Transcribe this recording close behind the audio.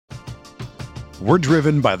We're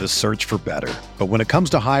driven by the search for better. But when it comes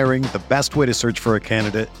to hiring, the best way to search for a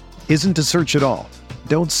candidate isn't to search at all.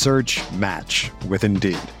 Don't search, match with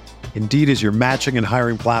Indeed. Indeed is your matching and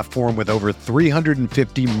hiring platform with over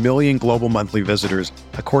 350 million global monthly visitors,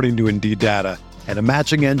 according to Indeed data, and a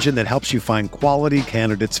matching engine that helps you find quality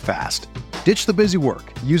candidates fast. Ditch the busy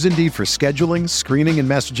work. Use Indeed for scheduling, screening, and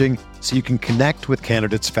messaging so you can connect with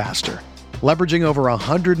candidates faster. Leveraging over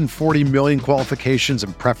 140 million qualifications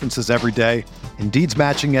and preferences every day, Indeed's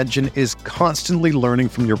matching engine is constantly learning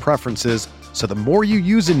from your preferences, so the more you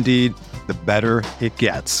use Indeed, the better it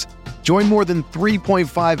gets. Join more than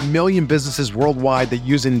 3.5 million businesses worldwide that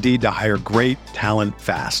use Indeed to hire great talent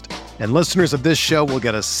fast. And listeners of this show will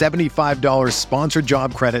get a $75 sponsored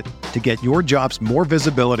job credit to get your jobs more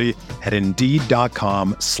visibility at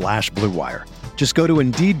Indeed.com/Blue Wire. Just go to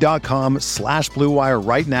Indeed.com/Blue Wire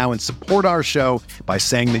right now and support our show by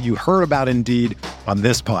saying that you heard about Indeed on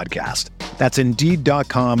this podcast. That's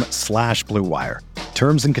Indeed.com/Blue Wire.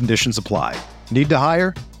 Terms and conditions apply. Need to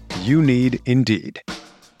hire? You need Indeed.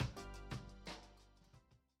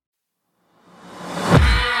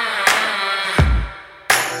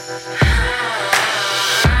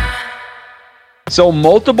 So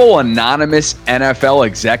multiple anonymous NFL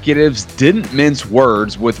executives didn't mince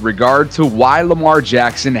words with regard to why Lamar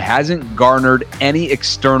Jackson hasn't garnered any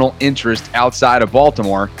external interest outside of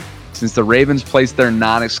Baltimore since the Ravens placed their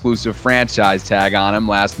non-exclusive franchise tag on him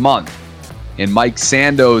last month. In Mike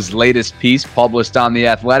Sando's latest piece published on The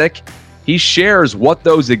Athletic, he shares what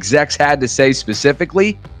those execs had to say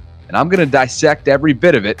specifically, and I'm going to dissect every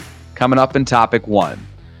bit of it coming up in Topic 1.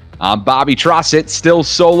 I'm Bobby Trossett, still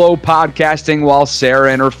solo podcasting while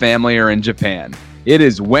Sarah and her family are in Japan. It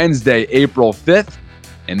is Wednesday, April 5th,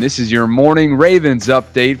 and this is your morning Ravens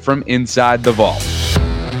update from inside the vault.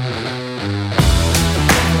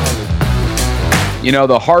 You know,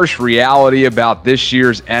 the harsh reality about this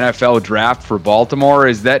year's NFL draft for Baltimore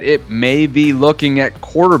is that it may be looking at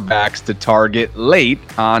quarterbacks to target late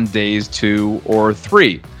on days 2 or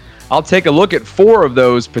 3. I'll take a look at 4 of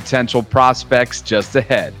those potential prospects just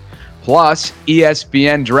ahead. Plus,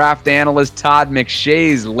 ESPN draft analyst Todd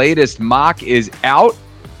McShay's latest mock is out,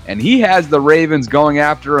 and he has the Ravens going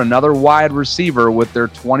after another wide receiver with their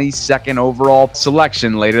 22nd overall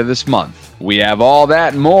selection later this month. We have all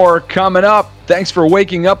that and more coming up. Thanks for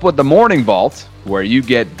waking up with the Morning Vault, where you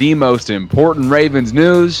get the most important Ravens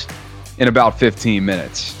news in about 15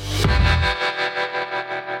 minutes.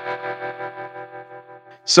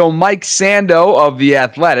 So Mike Sando of The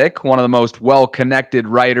Athletic, one of the most well-connected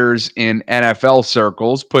writers in NFL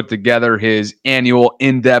circles, put together his annual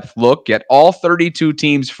in-depth look at all 32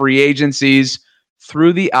 teams' free agencies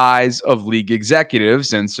through the eyes of league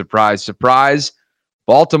executives. And surprise, surprise,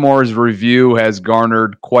 Baltimore's review has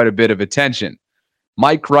garnered quite a bit of attention.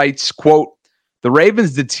 Mike writes, quote, "The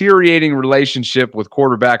Ravens' deteriorating relationship with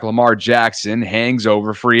quarterback Lamar Jackson hangs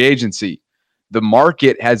over free agency. The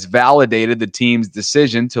market has validated the team's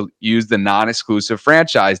decision to use the non-exclusive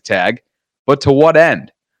franchise tag, but to what end?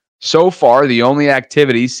 So far, the only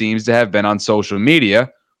activity seems to have been on social media,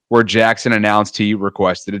 where Jackson announced he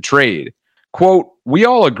requested a trade. Quote, we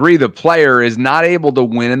all agree the player is not able to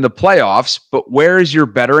win in the playoffs, but where is your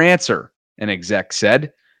better answer? An exec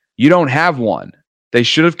said. You don't have one. They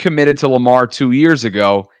should have committed to Lamar 2 years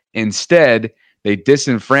ago. Instead, they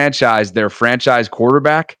disenfranchised their franchise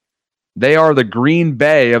quarterback. They are the Green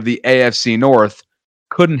Bay of the AFC North,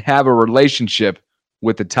 couldn't have a relationship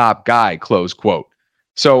with the top guy," close quote.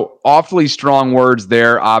 So awfully strong words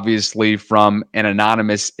there, obviously, from an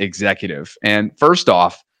anonymous executive. And first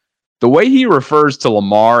off, the way he refers to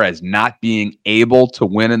Lamar as not being able to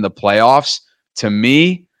win in the playoffs, to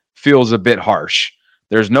me, feels a bit harsh.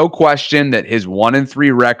 There's no question that his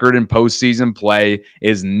 1-3 record in postseason play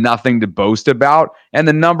is nothing to boast about, and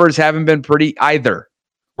the numbers haven't been pretty either.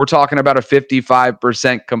 We're talking about a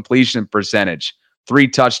 55% completion percentage, 3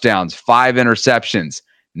 touchdowns, 5 interceptions,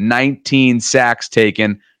 19 sacks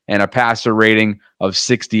taken, and a passer rating of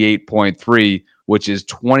 68.3, which is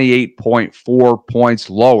 28.4 points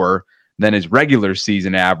lower than his regular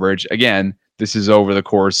season average. Again, this is over the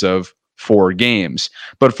course of 4 games.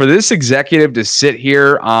 But for this executive to sit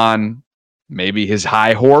here on maybe his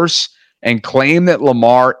high horse and claim that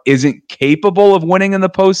Lamar isn't capable of winning in the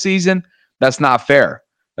postseason, that's not fair,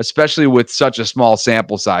 especially with such a small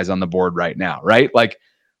sample size on the board right now, right? Like,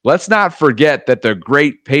 let's not forget that the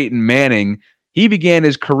great Peyton Manning, he began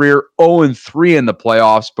his career 0-3 in the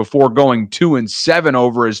playoffs before going 2-7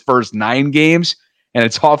 over his first 9 games. And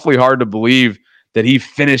it's awfully hard to believe that he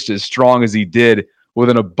finished as strong as he did with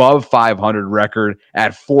an above 500 record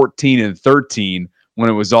at 14-13 when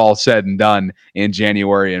it was all said and done in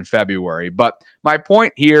January and February. But my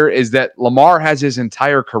point here is that Lamar has his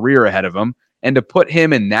entire career ahead of him, and to put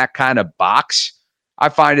him in that kind of box, I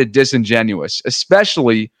find it disingenuous,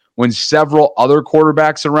 especially when several other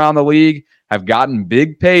quarterbacks around the league have gotten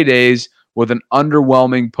big paydays with an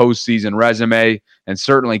underwhelming postseason resume. And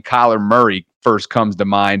certainly Kyler Murray first comes to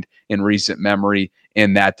mind in recent memory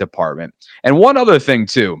in that department. And one other thing,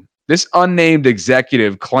 too, this unnamed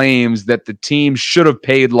executive claims that the team should have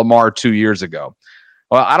paid Lamar 2 years ago.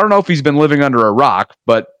 Well, I don't know if he's been living under a rock,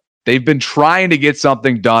 but they've been trying to get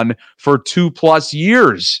something done for 2+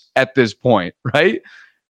 years at this point, right?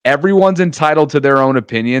 Everyone's entitled to their own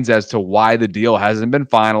opinions as to why the deal hasn't been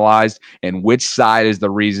finalized and which side is the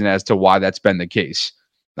reason as to why that's been the case.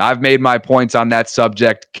 I've made my points on that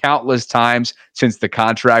subject countless times since the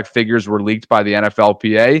contract figures were leaked by the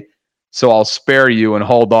NFLPA, so I'll spare you and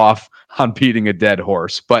hold off on beating a dead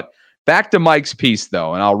horse. But back to Mike's piece,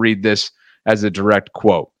 though, and I'll read this as a direct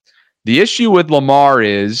quote. The issue with Lamar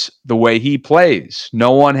is the way he plays.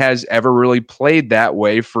 No one has ever really played that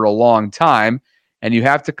way for a long time, and you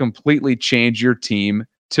have to completely change your team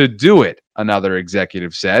to do it, another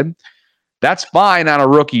executive said. That's fine on a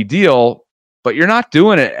rookie deal, but you're not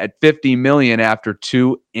doing it at $50 million after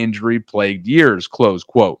 2 injury-plagued years, close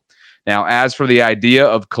quote. Now, as for the idea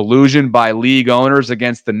of collusion by league owners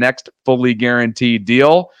against the next fully guaranteed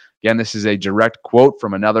deal, again, this is a direct quote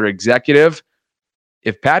from another executive.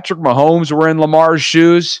 If Patrick Mahomes were in Lamar's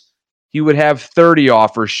shoes, he would have 30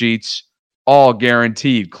 offer sheets, all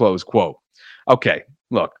guaranteed, close quote. Okay,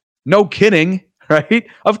 look, no kidding, right?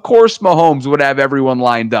 Of course Mahomes would have everyone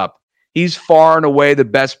lined up. He's far and away the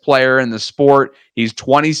best player in the sport. He's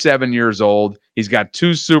 27 years old. He's got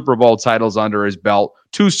 2 Super Bowl titles under his belt,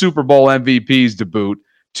 2 Super Bowl MVPs to boot,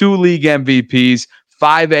 2 league MVPs,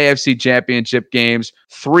 5 AFC championship games,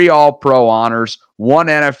 3 All-Pro honors, 1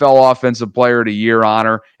 NFL Offensive Player of the Year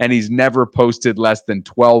honor, and he's never posted less than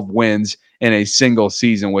 12 wins in a single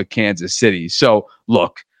season with Kansas City. So,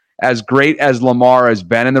 look, as great as Lamar has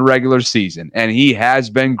been in the regular season, and he has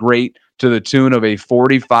been great to the tune of a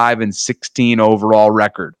 45-16 overall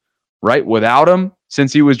record, right? Without him,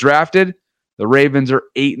 since he was drafted, the Ravens are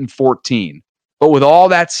 8-14. But with all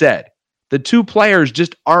that said, the 2 players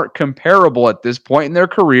just aren't comparable at this point in their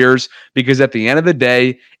careers because at the end of the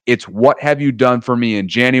day, it's what have you done for me in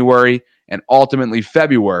January and ultimately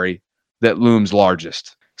February that looms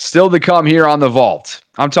largest. Still to come here on The Vault,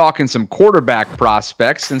 I'm talking some quarterback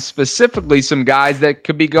prospects and specifically some guys that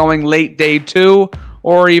could be going late day 2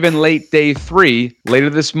 or even late day 3 later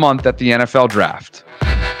this month at the NFL Draft.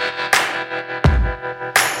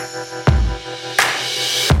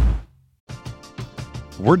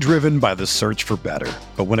 We're driven by the search for better.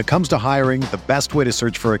 But when it comes to hiring, the best way to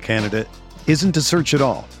search for a candidate isn't to search at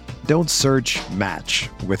all. Don't search, match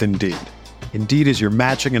with Indeed. Indeed is your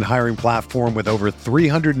matching and hiring platform with over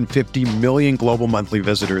 350 million global monthly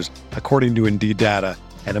visitors, according to Indeed data,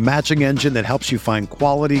 and a matching engine that helps you find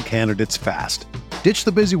quality candidates fast. Ditch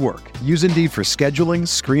the busy work. Use Indeed for scheduling,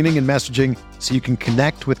 screening, and messaging so you can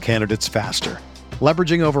connect with candidates faster.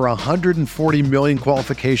 Leveraging over 140 million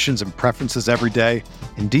qualifications and preferences every day,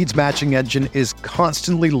 Indeed's matching engine is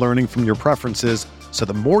constantly learning from your preferences, so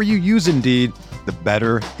the more you use Indeed, the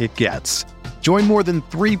better it gets. Join more than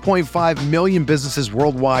 3.5 million businesses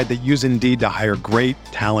worldwide that use Indeed to hire great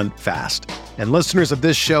talent fast. And listeners of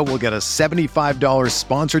this show will get a $75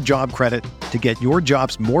 sponsored job credit to get your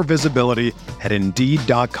jobs more visibility at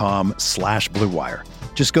Indeed.com/Blue Wire.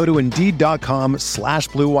 Just go to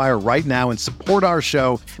Indeed.com/Blue Wire right now and support our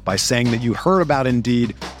show by saying that you heard about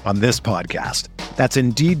Indeed on this podcast. That's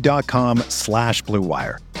Indeed.com/Blue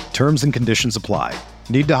Wire. Terms and conditions apply.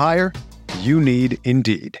 Need to hire? You need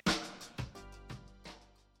Indeed.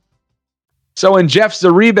 So in Jeff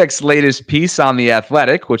Zaribek's latest piece on The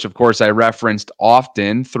Athletic, which of course I referenced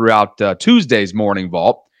often throughout Tuesday's Morning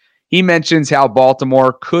Vault, he mentions how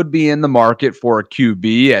Baltimore could be in the market for a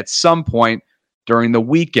QB at some point during the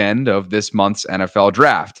weekend of this month's NFL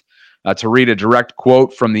Draft. To read a direct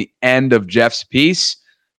quote from the end of Jeff's piece,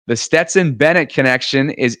 the Stetson Bennett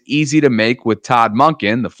connection is easy to make with Todd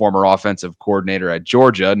Monken, the former offensive coordinator at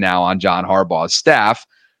Georgia, now on John Harbaugh's staff.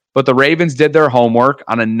 But the Ravens did their homework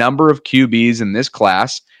on a number of QBs in this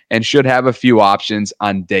class and should have a few options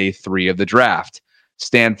on day 3 of the draft.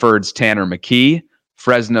 Stanford's Tanner McKee,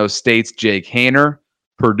 Fresno State's Jake Haener,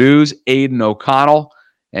 Purdue's Aiden O'Connell,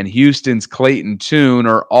 and Houston's Clayton Tune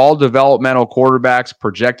are all developmental quarterbacks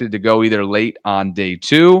projected to go either late on day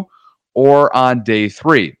 2 or on day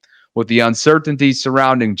 3. With the uncertainty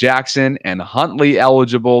surrounding Jackson and Huntley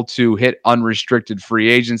eligible to hit unrestricted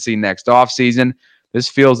free agency next offseason, this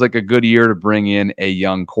feels like a good year to bring in a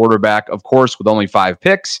young quarterback. Of course, with only 5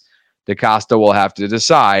 picks, DeCosta will have to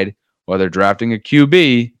decide whether drafting a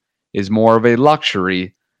QB is more of a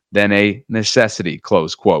luxury than a necessity,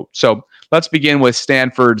 close quote. So let's begin with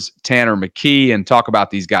Stanford's Tanner McKee and talk about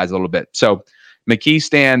these guys a little bit. So McKee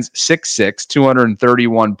stands 6'6",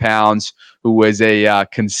 231 pounds, who was a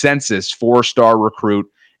consensus 4-star recruit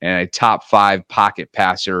and a top 5 pocket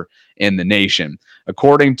passer in the nation.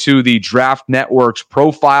 According to the Draft Network's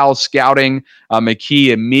profile scouting, McKee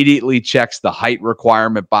immediately checks the height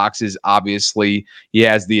requirement boxes. Obviously, he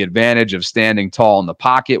has the advantage of standing tall in the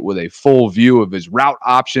pocket with a full view of his route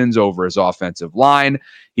options over his offensive line.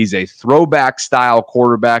 He's a throwback style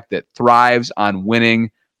quarterback that thrives on winning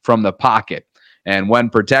from the pocket. And when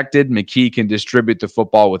protected, McKee can distribute the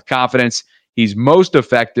football with confidence. He's most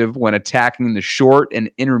effective when attacking the short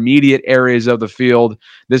and intermediate areas of the field.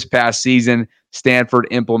 This past season, Stanford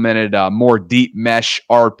implemented more deep mesh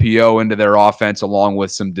RPO into their offense, along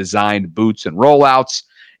with some designed boots and rollouts.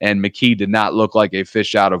 And McKee did not look like a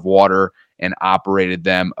fish out of water and operated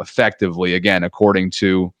them effectively, again, according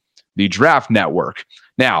to the Draft Network.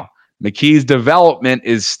 Now, McKee's development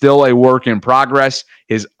is still a work in progress.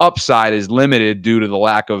 His upside is limited due to the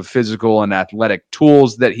lack of physical and athletic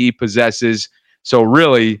tools that he possesses. So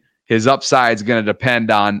really, his upside is going to depend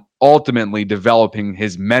on ultimately developing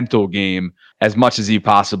his mental game as much as he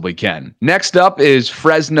possibly can. Next up is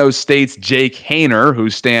Fresno State's Jake Haener, who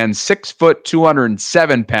stands 6 foot,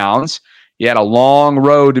 207 pounds. He had a long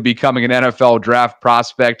road to becoming an NFL draft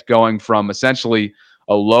prospect, going from essentially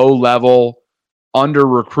a low-level,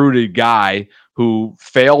 under-recruited guy who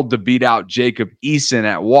failed to beat out Jacob Eason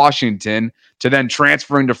at Washington to then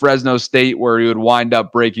transferring to Fresno State, where he would wind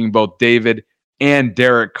up breaking both David and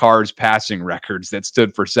Derek Carr's passing records that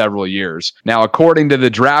stood for several years. Now, according to the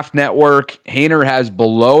Draft Network, Haener has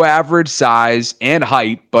below average size and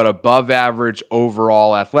height, but above average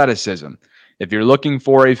overall athleticism. If you're looking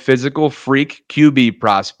for a physical freak QB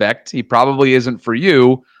prospect, he probably isn't for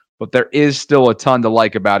you, but there is still a ton to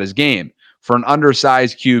like about his game. For an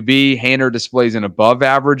undersized QB, Haener displays an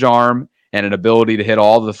above-average arm and an ability to hit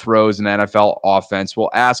all the throws an NFL offense will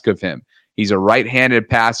ask of him. He's a right-handed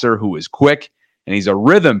passer who is quick, and he's a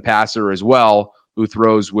rhythm passer as well, who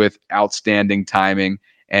throws with outstanding timing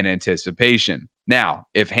and anticipation. Now,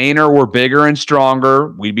 if Haener were bigger and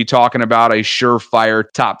stronger, we'd be talking about a surefire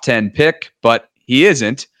top 10 pick, but he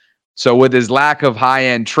isn't. So with his lack of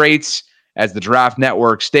high-end traits, as the Draft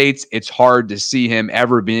Network states, it's hard to see him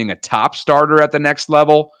ever being a top starter at the next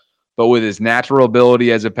level, but with his natural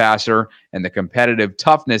ability as a passer and the competitive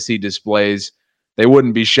toughness he displays, they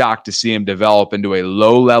wouldn't be shocked to see him develop into a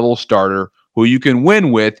low-level starter who you can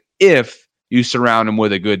win with if you surround him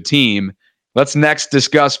with a good team. Let's next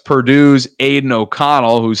discuss Purdue's Aiden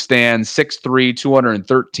O'Connell, who stands 6'3",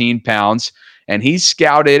 213 pounds, and he's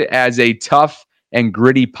scouted as a tough and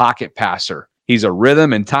gritty pocket passer. He's a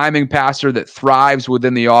rhythm and timing passer that thrives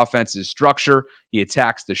within the offense's structure. He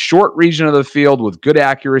attacks the short region of the field with good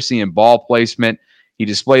accuracy and ball placement. He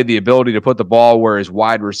displayed the ability to put the ball where his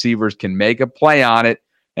wide receivers can make a play on it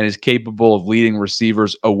and is capable of leading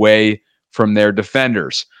receivers away from their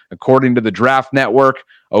defenders. According to the Draft Network,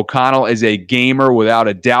 O'Connell is a gamer without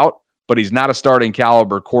a doubt, but he's not a starting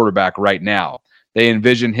caliber quarterback right now. They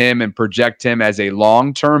envision him and project him as a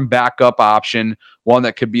long-term backup option, one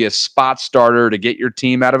that could be a spot starter to get your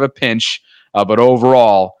team out of a pinch. But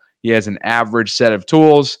overall, he has an average set of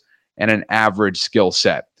tools and an average skill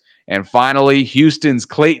set. And finally, Houston's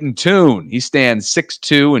Clayton Tune. He stands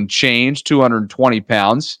 6'2" and change, 220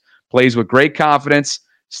 pounds, plays with great confidence,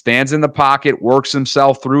 stands in the pocket, works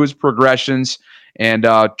himself through his progressions, and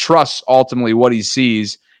trusts ultimately what he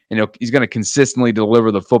sees. And he's going to consistently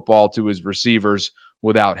deliver the football to his receivers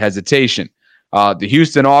without hesitation. The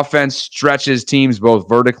Houston offense stretches teams both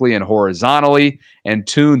vertically and horizontally, and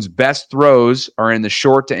Tune's best throws are in the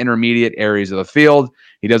short to intermediate areas of the field.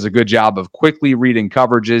 He does a good job of quickly reading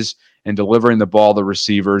coverages and delivering the ball to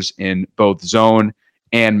receivers in both zone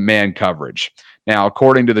and man coverage. Now,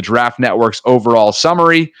 according to the Draft Network's overall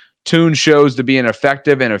summary, Tune shows to be an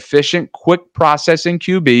effective and efficient, quick processing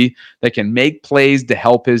QB that can make plays to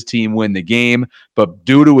help his team win the game. But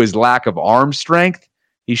due to his lack of arm strength,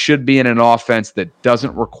 he should be in an offense that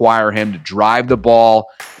doesn't require him to drive the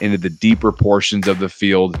ball into the deeper portions of the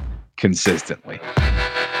field consistently.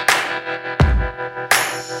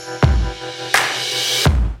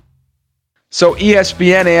 So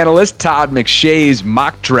ESPN analyst Todd McShay's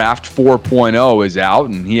mock draft 4.0 is out,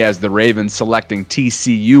 and he has the Ravens selecting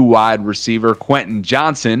TCU wide receiver Quentin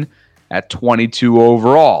Johnson at 22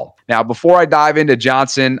 overall. Now, before I dive into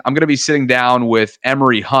Johnson, I'm going to be sitting down with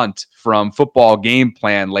Emery Hunt from Football Game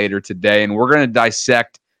Plan later today, and we're going to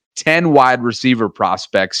dissect 10 wide receiver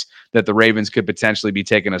prospects that the Ravens could potentially be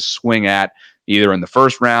taking a swing at either in the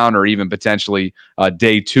first round or even potentially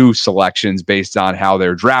day 2 selections based on how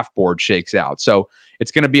their draft board shakes out. So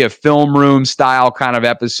it's going to be a film room style kind of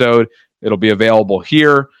episode. It'll be available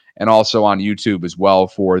here and also on YouTube as well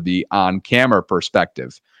for the on-camera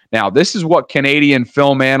perspective. Now, this is what Canadian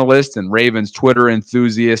film analyst and Ravens Twitter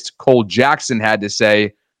enthusiast Cole Jackson had to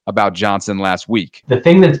say about Johnson last week. The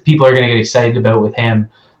thing that people are going to get excited about with him,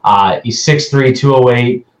 he's 6'3",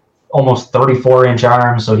 208, almost 34-inch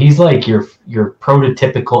arms. So he's like your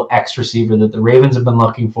prototypical X receiver that the Ravens have been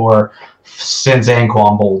looking for since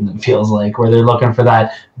Anquan Bolden, it feels like, where they're looking for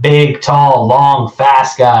that big, tall, long,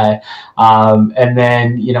 fast guy. And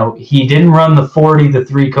then, he didn't run the 40, the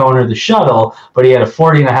 3-cone, or the shuttle, but he had a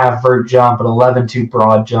 40.5 vert jump, an 11.2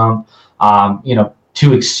 broad jump,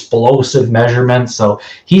 2 explosive measurements. So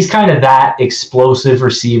he's kind of that explosive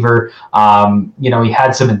receiver. He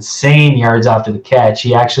had some insane yards after the catch.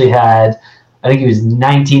 He actually had, I think he was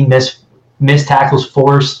 19 missed tackles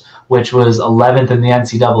forced, which was 11th in the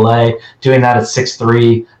NCAA. Doing that at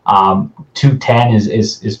 6'3", 210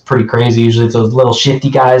 is pretty crazy. Usually it's those little shifty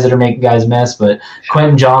guys that are making guys miss, but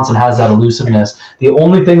Quentin Johnson has that elusiveness. The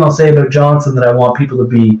only thing I'll say about Johnson that I want people to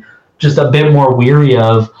be just a bit more weary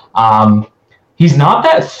of, he's not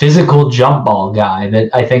that physical jump ball guy that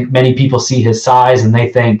I think many people see his size and they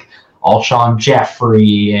think Alshon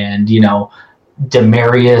Jeffrey and,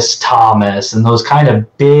 Demarius Thomas and those kind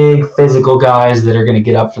of big physical guys that are going to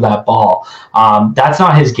get up for that ball. That's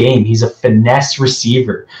not his game. He's a finesse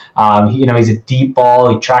receiver. He's a deep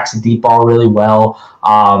ball. He tracks the deep ball really well.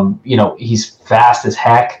 He's fast as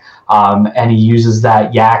heck. And he uses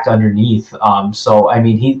that yak underneath.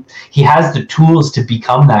 He has the tools to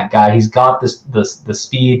become that guy. He's got the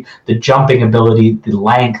speed, the jumping ability, the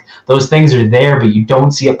length. Those things are there, but you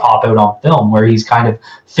don't see it pop out on film where he's kind of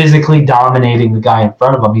physically dominating the guy in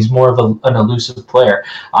front of him. He's more of an elusive player.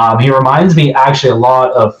 He reminds me actually a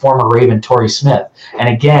lot of former Raven Torrey Smith. And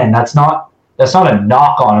again, that's not a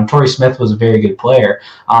knock on him. Torrey Smith was a very good player.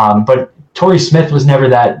 But Torrey Smith was never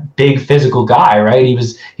that big physical guy, right? He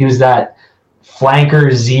was that flanker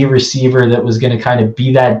Z receiver that was going to kind of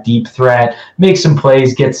be that deep threat, make some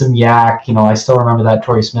plays, get some yak. I still remember that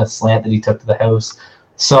Torrey Smith slant that he took to the house.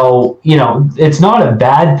 So, it's not a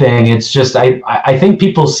bad thing. It's just I think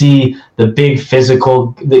people see the big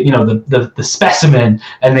physical, the specimen,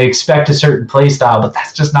 and they expect a certain play style, but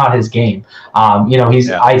that's just not his game.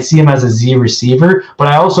 I see him as a Z receiver, but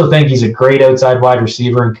I also think he's a great outside wide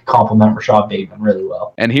receiver and can complement Rashad Bateman really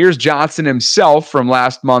well. And here's Johnson himself from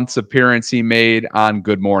last month's appearance he made on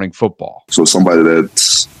Good Morning Football. So somebody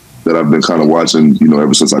that I've been kind of watching,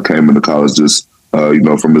 ever since I came into college, just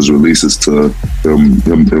from his releases to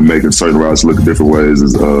him making certain routes look different ways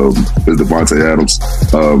is Devontae Adams.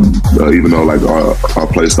 Even though like our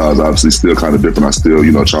play styles obviously still kind of different, I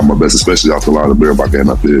still try my best, especially off the line of bear by game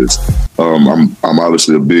up is. I'm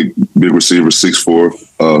obviously a big receiver,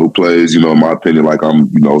 6'4", who plays, in my opinion, like I'm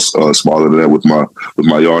smaller than that with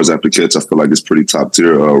my yards after catch. I feel like it's pretty top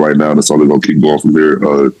tier right now. That's only gonna keep going from here.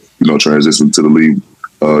 Transition to the league.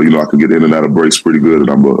 I can get in and out of breaks pretty good, and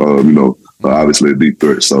I'm obviously a deep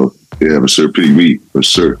threat. So yeah, for sure, pick me for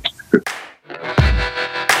sure.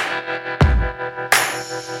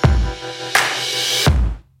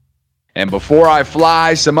 And before I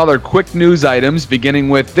fly, some other quick news items, beginning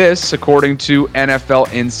with this, according to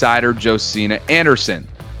NFL insider Josina Anderson.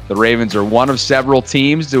 The Ravens are one of several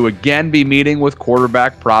teams to again be meeting with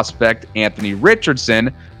quarterback prospect Anthony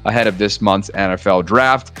Richardson ahead of this month's NFL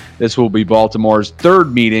draft. This will be Baltimore's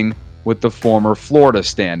third meeting with the former Florida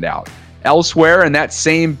standout. Elsewhere, in that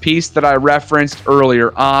same piece that I referenced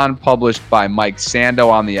earlier on, published by Mike Sando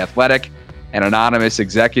on The Athletic, an anonymous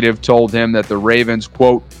executive told him that the Ravens,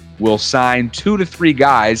 quote, will sign 2 to 3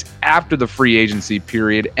 guys after the free agency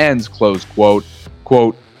period ends, close quote.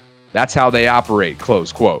 Quote, that's how they operate,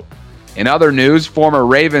 close quote. In other news, former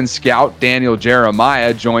Ravens scout Daniel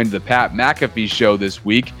Jeremiah joined the Pat McAfee show this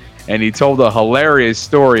week, and he told a hilarious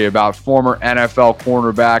story about former NFL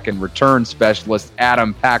cornerback and return specialist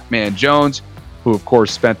Adam Pac-Man Jones, who of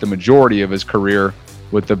course spent the majority of his career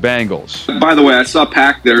with the Bengals. By the way, I saw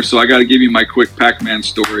Pac there, so I got to give you my quick Pac-Man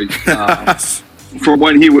story. For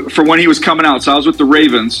when he was coming out, so I was with the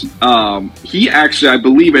Ravens. He actually, I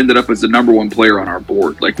believe, ended up as the number 1 player on our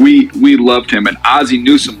board. Like we loved him, and Ozzie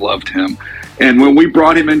Newsome loved him. And when we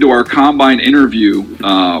brought him into our combine interview,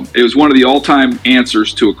 it was one of the all-time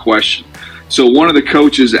answers to a question. So one of the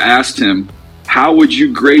coaches asked him, how would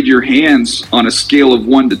you grade your hands on a scale of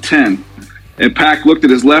 1 to 10? And Pac looked at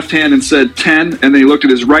his left hand and said 10, and then he looked at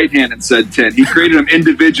his right hand and said 10. He graded them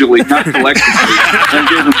individually, not collectively, and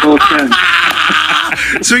gave them both 10.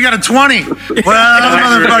 So he got a 20. Well,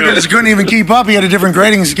 that motherfucker just couldn't even keep up. He had a different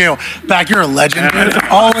grading scale. Pac, you're a legend.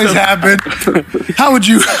 Always have been. How would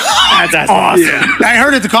you? That's awesome. Yeah. I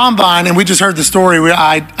heard at the combine, and we just heard the story.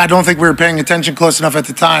 I don't think we were paying attention close enough at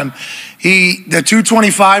the time. The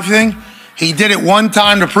 225 thing, he did it one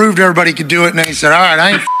time to prove to everybody he could do it, and then he said, all right,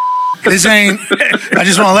 I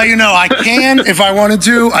just want to let you know, I can if I wanted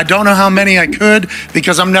to. I don't know how many I could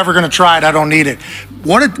because I'm never going to try it. I don't need it.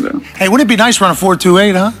 Hey, wouldn't it be nice running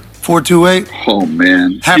 4.28, huh? 4.28. Oh,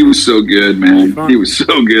 man. He was so good, man. He was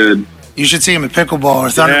so good. You should see him at pickleball or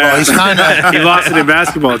thunderball. He's kind of... He lost it in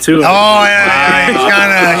basketball, too. Oh,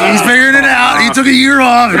 yeah. He's figuring it out. He took a year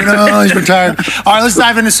off. He's retired. All right, let's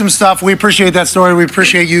dive into some stuff. We appreciate that story. We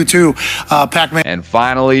appreciate you, too, Pac-Man. And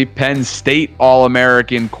finally, Penn State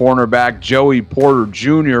All-American cornerback Joey Porter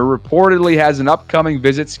Jr. reportedly has an upcoming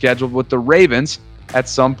visit scheduled with the Ravens at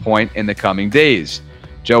some point in the coming days.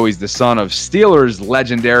 Joey's the son of Steelers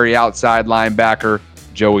legendary outside linebacker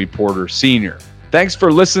Joey Porter Sr. Thanks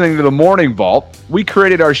for listening to the Morning Vault. We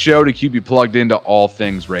created our show to keep you plugged into all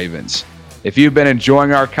things Ravens. If you've been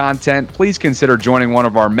enjoying our content, please consider joining one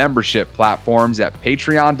of our membership platforms at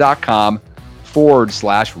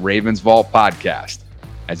patreon.com/Ravens Vault Podcast.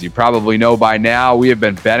 As you probably know by now, we have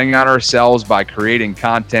been betting on ourselves by creating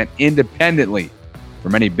content independently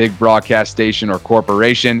from any big broadcast station or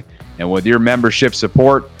corporation. And with your membership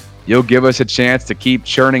support, you'll give us a chance to keep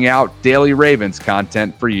churning out daily Ravens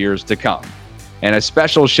content for years to come. And a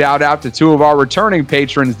special shout out to two of our returning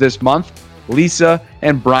patrons this month, Lisa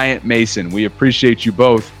and Bryant Mason. We appreciate you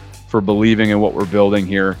both for believing in what we're building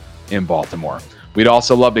here in Baltimore. We'd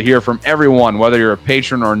also love to hear from everyone, whether you're a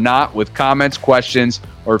patron or not, with comments, questions,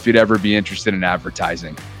 or if you'd ever be interested in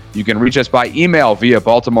advertising. You can reach us by email via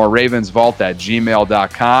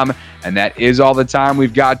BaltimoreRavensVault@gmail.com. And that is all the time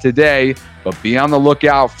we've got today. But be on the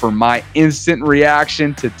lookout for my instant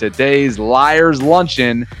reaction to today's Liars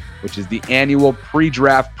Luncheon, which is the annual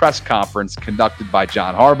pre-draft press conference conducted by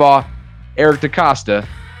John Harbaugh, Eric DeCosta,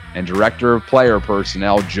 and Director of Player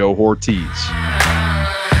Personnel Joe Ortiz.